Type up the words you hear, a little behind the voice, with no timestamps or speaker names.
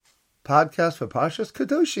podcast for Parshas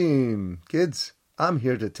Kedoshim. Kids, I'm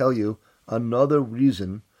here to tell you another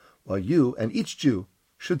reason why you and each Jew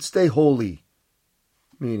should stay holy.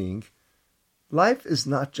 Meaning, life is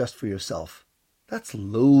not just for yourself. That's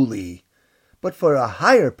lowly. But for a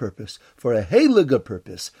higher purpose, for a heilige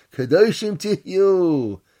purpose, Kedoshim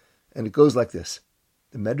Tihyu. And it goes like this.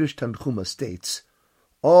 The Medrash Tanchuma states,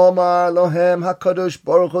 Omar Lohem HaKadosh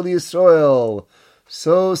Baruch Hu Yisrael.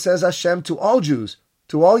 So says Hashem to all Jews,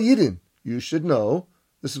 to all Yidden. You should know,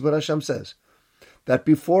 this is what Hashem says, that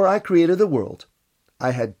before I created the world,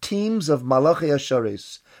 I had teams of Malachei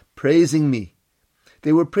Hasharis praising me.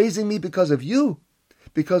 They were praising me because of you,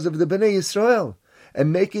 because of the Bnei Yisrael,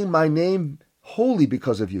 and making my name holy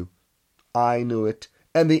because of you. I knew it,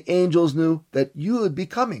 and the angels knew that you would be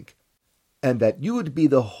coming, and that you would be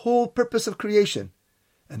the whole purpose of creation.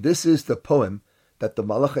 And this is the poem that the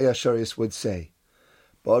Malachei Hasharis would say.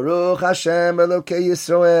 Baruch Hashem Elokei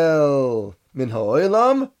Yisrael min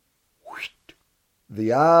ha'olam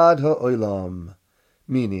v'yad ha'olam.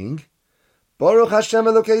 Meaning, Baruch Hashem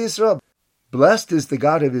Elokei Yisrael. Blessed is the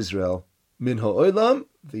God of Israel min ha'olam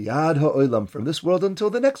v'yad ha'olam. From this world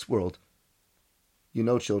until the next world. You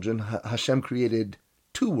know, children, Hashem created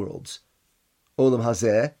two worlds, Olam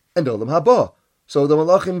Hazeh and Olam Haba. So the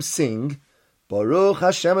Malachim sing, Baruch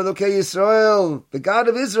Hashem Elokei Yisrael, the God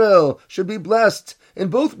of Israel, should be blessed in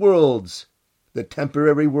both worlds, the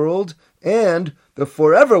temporary world and the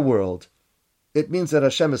forever world. It means that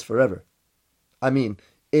Hashem is forever. I mean,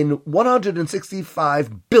 in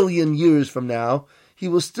 165 billion years from now, He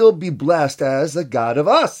will still be blessed as the God of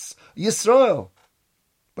us, Yisrael.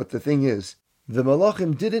 But the thing is, the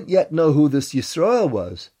Malachim didn't yet know who this Yisrael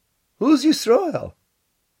was. Who's Yisrael?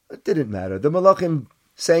 It didn't matter. The Malachim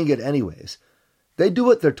sang it anyways. They do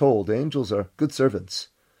what they're told. Angels are good servants.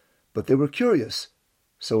 But they were curious.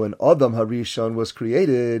 So when Adam Harishon was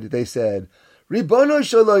created, they said, Ribono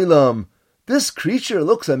shel olam, this creature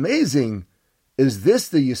looks amazing. Is this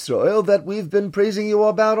the Yisrael that we've been praising you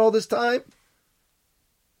about all this time?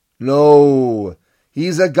 No,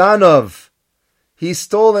 he's a Ganav. He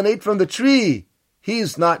stole and ate from the tree.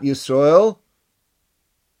 He's not Yisrael.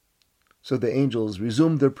 So the angels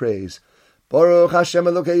resumed their praise. Baruch Hashem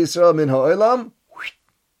Elokei Yisrael min ha'olam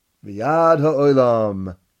v'yad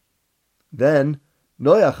ha'olam. Then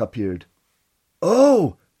Noach appeared.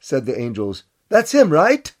 Oh, said the angels, that's him,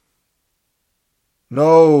 right?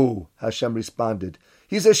 No, Hashem responded.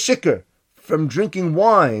 He's a shikar from drinking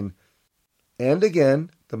wine. And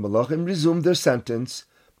again, the Malachim resumed their sentence.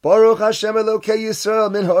 Baruch Hashem Elokei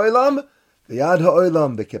Yisrael min ha'olam v'yad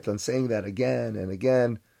ha'olam. They kept on saying that again and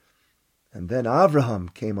again. And then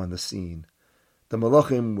Avraham came on the scene. The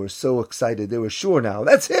Malachim were so excited, they were sure now.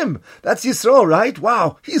 That's him! That's Yisrael, right?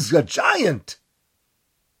 Wow, he's a giant!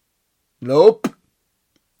 Nope.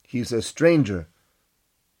 He's a stranger.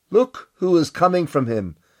 Look who is coming from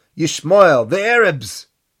him. Yishmael, the Arabs!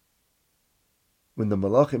 When the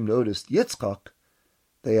Malachim noticed Yitzchak,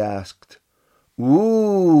 they asked,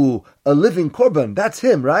 Ooh, a living korban, that's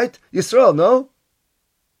him, right? Yisrael, no?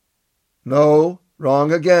 No,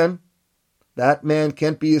 wrong again. That man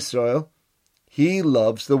can't be Yisrael. He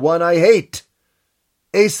loves the one I hate.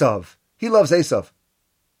 Esav. He loves Esav.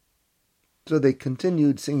 So they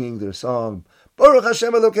continued singing their song. Baruch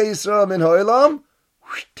Hashem Elokei Yisrael min ha'olam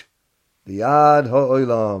v'yad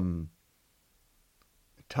ha'olam.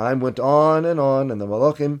 Time went on, and the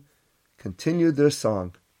Malachim continued their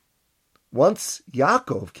song. Once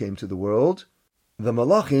Yaakov came to the world, the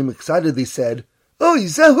Malachim excitedly said, Oy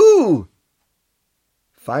Zehu!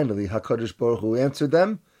 Finally, HaKadosh Baruch Hu answered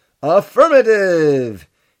them, Affirmative!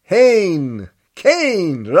 Hain!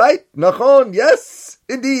 Cain! Right? Nachon? Yes,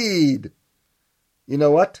 indeed! You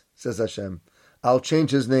know what? Says Hashem. I'll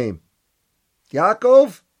change his name.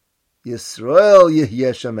 Yaakov? Yisrael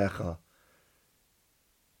Yehyeh Shemecha.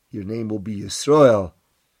 Your name will be Yisrael.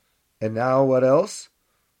 And now what else?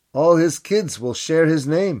 All his kids will share his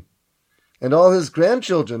name. And all his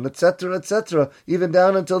grandchildren, etc., even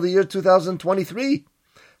down until the year 2023.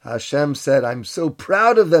 Hashem said, I'm so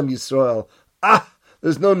proud of them, Yisrael.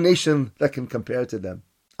 There's no nation that can compare to them.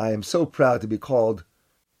 I am so proud to be called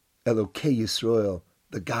Elokei Yisrael,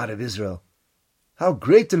 the God of Israel. How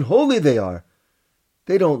great and holy they are.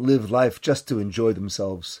 They don't live life just to enjoy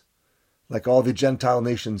themselves, like all the Gentile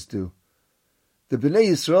nations do. The Bnei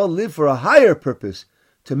Yisrael live for a higher purpose,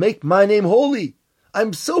 to make my name holy.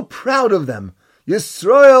 I'm so proud of them.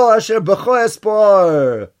 Yisrael asher b'cho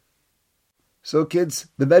espor. So kids,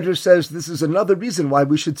 the Medrash says this is another reason why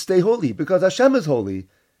we should stay holy, because Hashem is holy.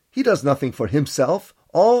 He does nothing for himself,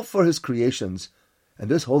 all for his creations. And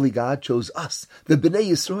this holy God chose us, the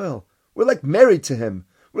Bnei Yisrael. We're like married to him.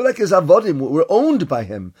 We're like his avodim. We're owned by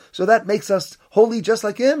him. So that makes us holy just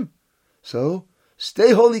like him. So,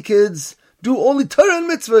 stay holy, kids. Do only Torah and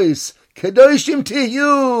mitzvahs. Kedoshim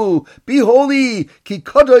tihu. Be holy. Ki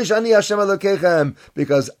kadosh ani Hashem Elokechem.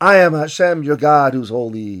 Because I am Hashem, your God, who's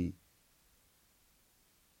holy.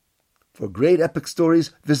 For great epic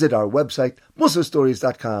stories, visit our website,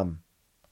 musarstories.com.